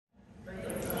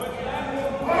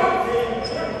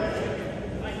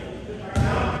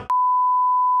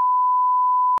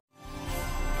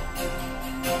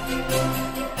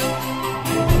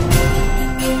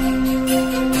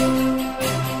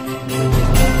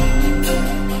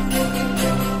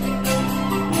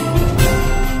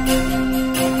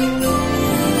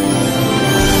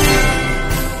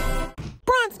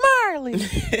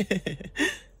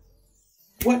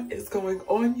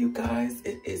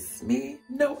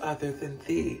other than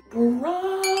the Bronzemarley.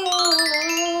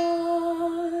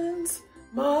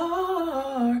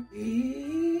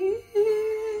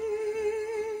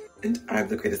 And I'm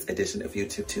the greatest edition of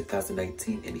YouTube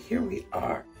 2019, and here we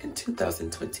are in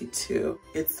 2022.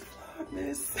 It's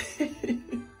Vlogmas.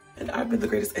 And I've been the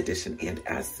greatest addition and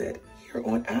asset here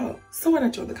on out. So when I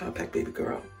join the compact, baby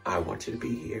girl, I want you to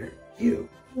be here. You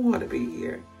want to be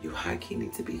here. You high-key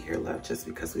need to be here, love, just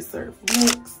because we serve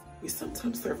looks. We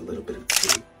sometimes serve a little bit of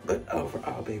tea, but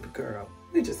overall, baby girl,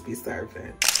 we just be serving.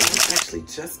 And I'm actually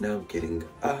just now getting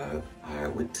up. I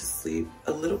went to sleep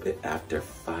a little bit after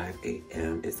 5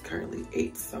 a.m. It's currently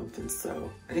 8 something,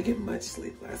 so I didn't get much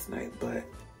sleep last night, but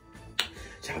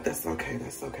child, that's okay,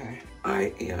 that's okay.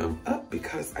 I am up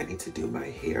because I need to do my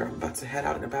hair. I'm about to head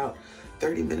out in about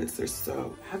 30 minutes or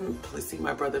so. I haven't seen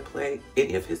my brother play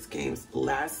any of his games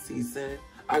last season.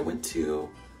 I went to,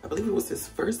 I believe it was his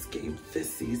first game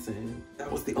this season.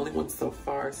 That was the only one so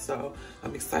far, so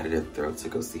I'm excited and thrilled to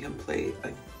go see him play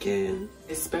again,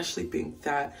 especially being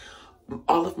that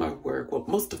all of my work, well,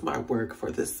 most of my work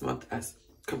for this month has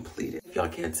completed. If y'all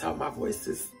can't tell, my voice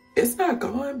is, it's not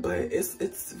gone, but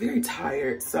it's very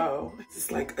tired, so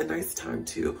it's like a nice time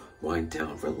to wind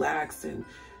down, relax, and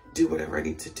do whatever I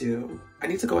need to do. I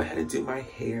need to go ahead and do my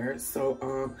hair, so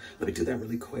let me do that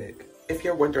really quick. If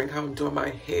you're wondering how I'm doing my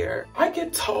hair, I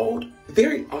get told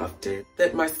very often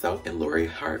that myself and Lori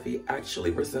Harvey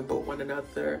actually resemble one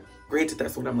another. Granted,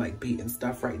 that's when I'm like beating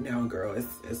stuff right now, girl.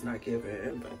 It's not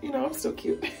giving, but you know, I'm still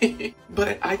cute.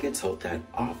 But I get told that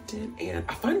often, and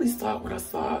I finally saw it when I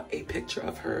saw a picture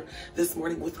of her this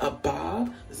morning with a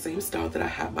bob, the same style that I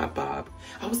have my bob.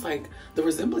 I was like, the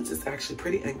resemblance is actually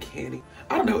pretty uncanny.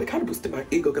 I don't know, it kind of boosted my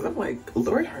ego because I'm like,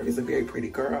 Lori Harvey's a very pretty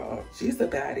girl. She's a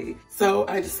baddie. So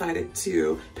I decided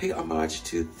to pay homage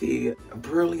to the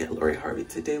brilliant Lori Harvey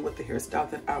today with the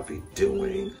hairstyle that I'll be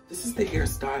doing. This is the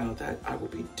hairstyle that I will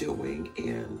be doing,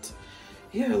 and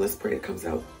yeah, let's pray it comes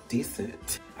out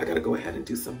decent. I gotta go ahead and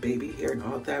do some baby hair and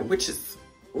all that, which is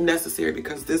necessary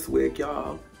because this wig,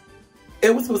 y'all,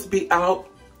 it was supposed to be out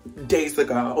days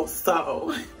ago,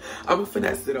 so I'm gonna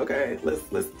finesse it, okay? Let's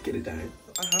get it done.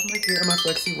 I have my hair in my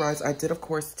flexi rise. I did, of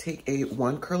course, take a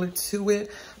one curler to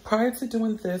it prior to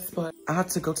doing this, but I had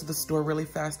to go to the store really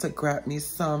fast to grab me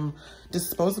some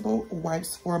disposable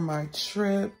wipes for my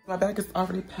trip. My bag is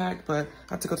already packed, but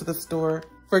I had to go to the store.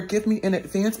 Forgive me in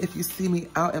advance if you see me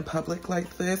out in public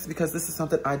like this, because this is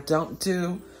something I don't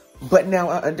do, but now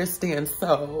I understand.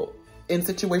 So in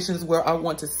situations where I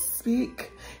want to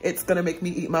speak, it's gonna make me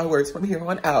eat my words from here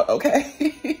on out, okay?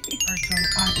 All right, so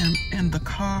I am in the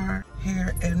car,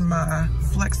 here in my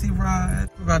flexi ride.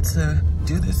 I'm about to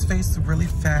do this face really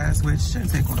fast, which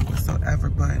shouldn't take long whatsoever,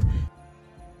 but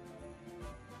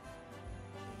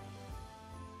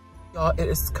y'all, it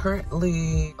is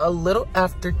currently a little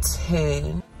after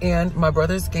 10 and my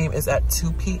brother's game is at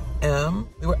 2 p.m.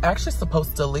 We were actually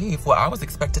supposed to leave. Well, I was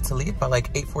expected to leave by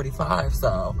like 8:45,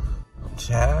 so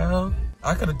child,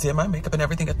 I could have did my makeup and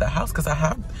everything at the house because I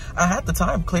had the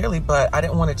time clearly, but I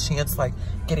didn't want a chance like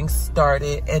getting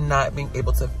started and not being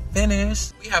able to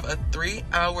finish. We have a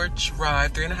 3-hour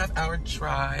drive, 3.5-hour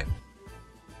drive.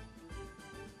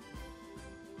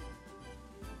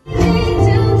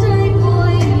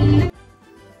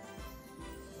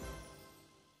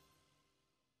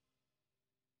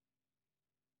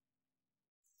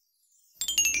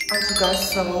 Alright, you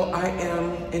guys, so I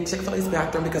am in Chick-fil-A's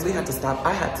bathroom because we had to stop.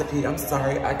 I had to pee, I'm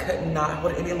sorry. I could not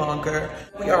hold it any longer.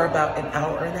 We are about an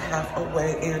hour and a half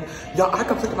away, and y'all, I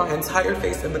completed my entire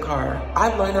face in the car.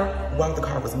 Eyeliner while the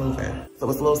car was moving. So it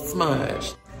was a little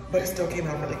smudged, but it still came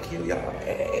out really cute, y'all.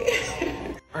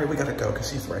 Hey. Alright, we gotta go because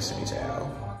she's rushing me,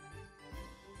 child.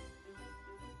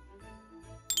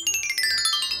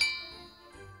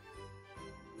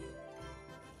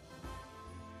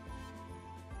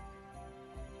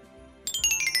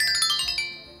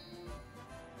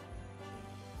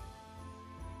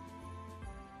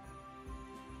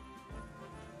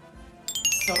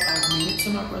 So I made it to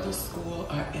my brother's school.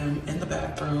 I am in the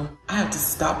bathroom. I had to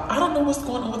stop. I don't know what's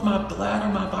going on with my bladder,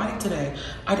 my body today.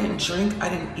 I didn't drink, I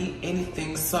didn't eat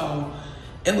anything. So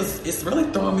it's really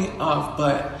throwing me off,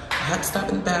 but I had to stop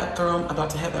in the bathroom. I'm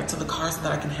about to head back to the car so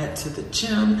that I can head to the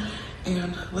gym,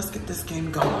 and let's get this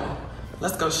game going.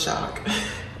 Let's go shock.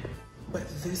 But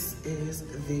this is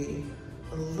the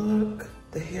look.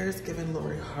 The hair is giving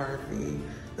Lori Harvey.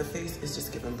 The face is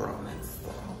just giving bronze.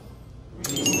 So.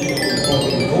 Stand for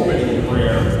the opening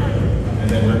prayer, and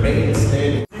then remain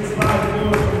standing.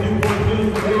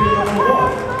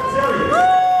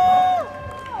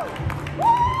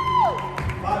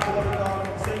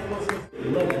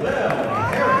 Belle,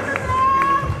 Harris.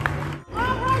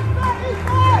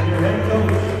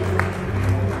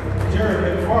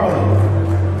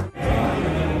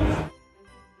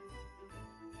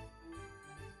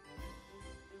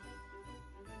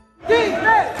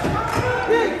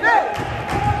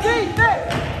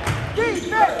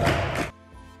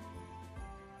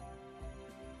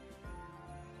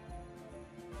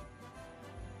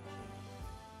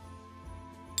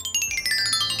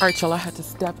 All right, y'all, I had to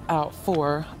step out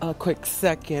for a quick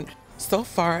second. So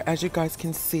far, as you guys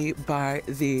can see by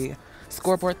the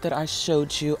scoreboard that I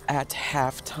showed you at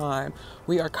halftime,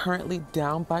 we are currently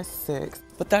down by 6,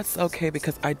 but that's okay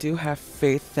because I do have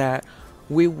faith that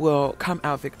we will come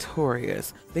out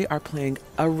victorious. They are playing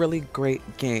a really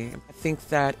great game. I think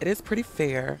that it is pretty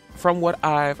fair from what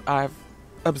I've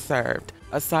observed.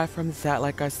 Aside from that,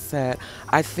 like I said,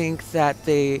 I think that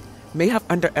they may have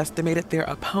underestimated their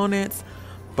opponents,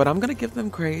 but I'm gonna give them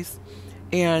grace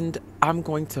and I'm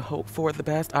going to hope for the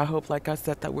best. I hope, like I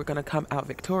said, that we're gonna come out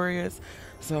victorious.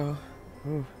 So,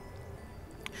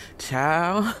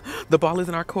 ciao. The ball is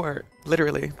in our court.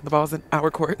 Literally, the ball's in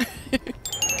our court.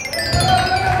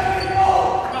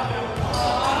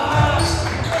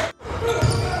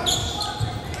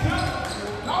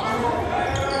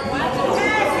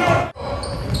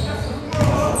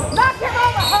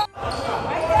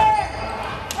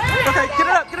 Okay, get it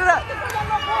up, get it up.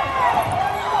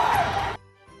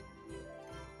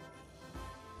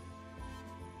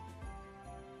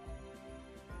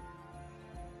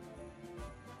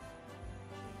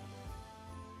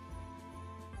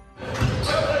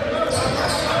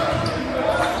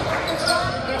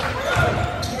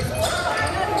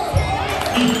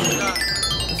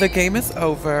 The game is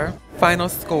over. Final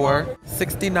score,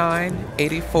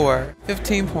 69-84.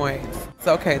 15 points. It's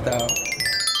okay though.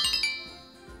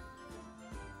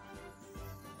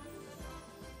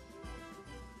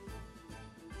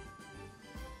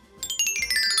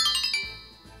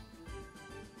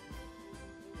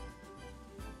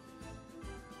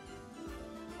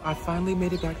 I finally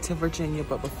made it back to Virginia,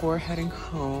 but before heading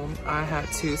home, I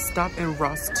had to stop in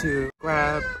Ross to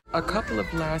grab a couple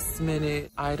of last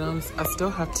minute items. I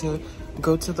still have to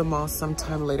go to the mall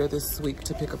sometime later this week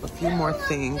to pick up a few more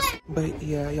things. But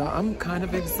yeah, y'all, I'm kind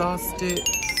of exhausted.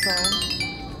 So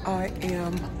I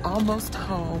am almost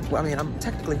home. Well, I mean, I'm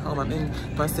technically home. I'm in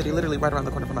my city, literally right around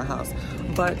the corner from my house.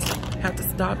 But had to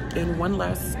stop in one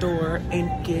last store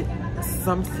and get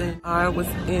something. I was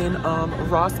in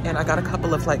Ross and I got a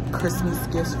couple of like Christmas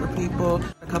gifts for people,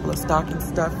 a couple of stocking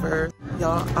stuffers.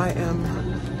 Y'all, I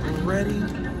am ready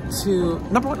to,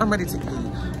 number one, I'm ready to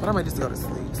eat, but I'm ready to go to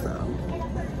sleep, so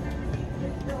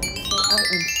I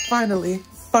am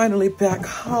finally back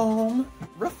home.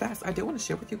 Real fast, I did want to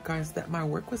share with you guys that my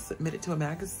work was submitted to a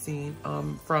magazine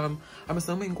from, I'm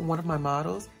assuming, one of my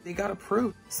models. They got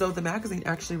approved. So the magazine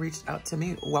actually reached out to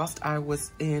me whilst I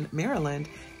was in Maryland,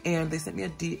 and they sent me a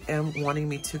DM wanting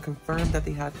me to confirm that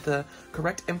they had the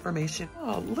correct information.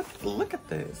 Oh, look at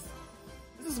this.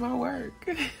 This is my work.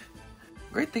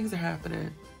 Great things are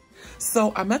happening.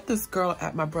 So I met this girl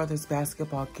at my brother's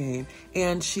basketball game,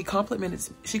 and she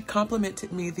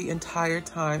complimented me the entire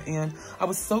time, and I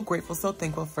was so grateful, so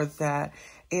thankful for that.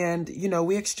 And, you know,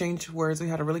 we exchanged words. We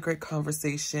had a really great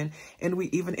conversation, and we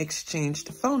even exchanged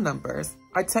phone numbers.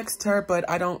 I text her, but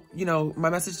I don't, you know,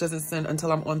 my message doesn't send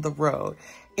until I'm on the road.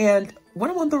 And when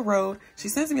I'm on the road, she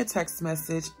sends me a text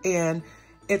message, and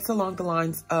it's along the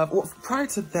lines of, well, prior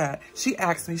to that, she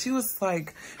asked me, she was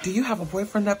like, do you have a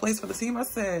boyfriend that plays for the team? I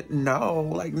said, no,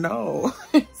 like, no.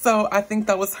 So I think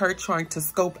that was her trying to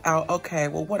scope out, okay,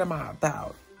 well, what am I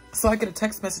about? So I get a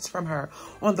text message from her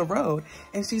on the road,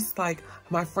 and she's like,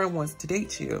 my friend wants to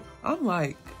date you. I'm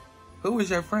like, who was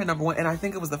your friend, number one? And I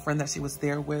think it was the friend that she was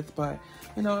there with, but,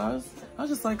 you know, I was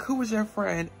just like, who was your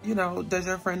friend? You know, does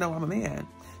your friend know I'm a man?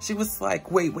 She was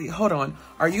like, wait, hold on.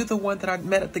 Are you the one that I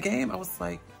met at the game? I was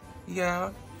like,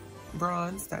 yeah,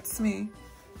 Bronze, that's me.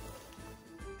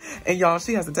 And y'all,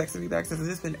 she hasn't texted me back since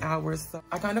it's been hours. So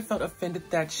I kind of felt offended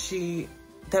that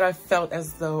I felt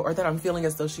as though, or that I'm feeling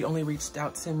as though she only reached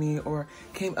out to me or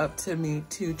came up to me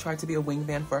to try to be a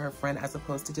wingman for her friend as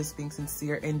opposed to just being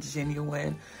sincere and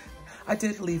genuine. I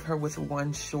did leave her with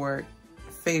one short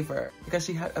favor because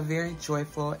she had a very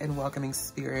joyful and welcoming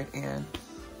spirit, and,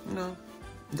 you know,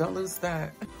 don't lose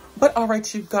that. But all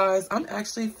right, you guys, I'm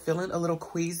actually feeling a little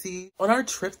queasy. On our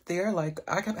trip there, like,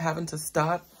 I kept having to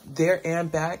stop there and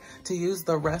back to use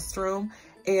the restroom.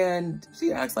 And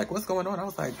she asked, like, what's going on? I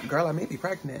was like, girl, I may be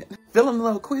pregnant. Feeling a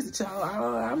little queasy, child.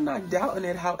 I'm not doubting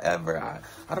it. However,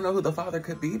 I don't know who the father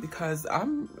could be because I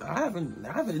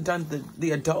haven't done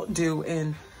the adult do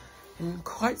in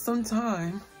quite some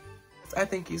time. I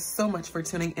thank you so much for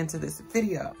tuning into this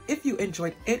video. If you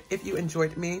enjoyed it, if you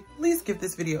enjoyed me, please give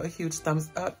this video a huge thumbs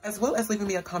up, as well as leaving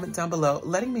me a comment down below,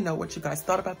 letting me know what you guys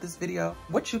thought about this video,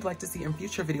 what you'd like to see in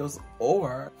future videos,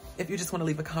 or if you just want to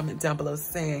leave a comment down below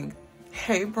saying,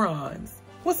 hey Bronze,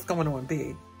 what's going on,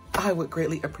 B? I would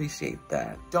greatly appreciate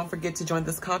that. Don't forget to join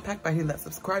this compact by hitting that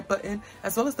subscribe button,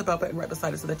 as well as the bell button right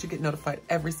beside it so that you get notified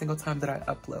every single time that I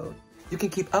upload. You can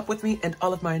keep up with me and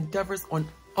all of my endeavors on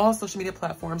all social media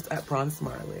platforms at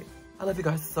Bronzemarley. I love you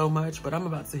guys so much, but I'm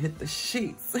about to hit the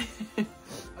sheets.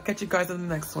 I'll catch you guys in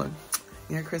the next one.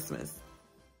 Merry Christmas.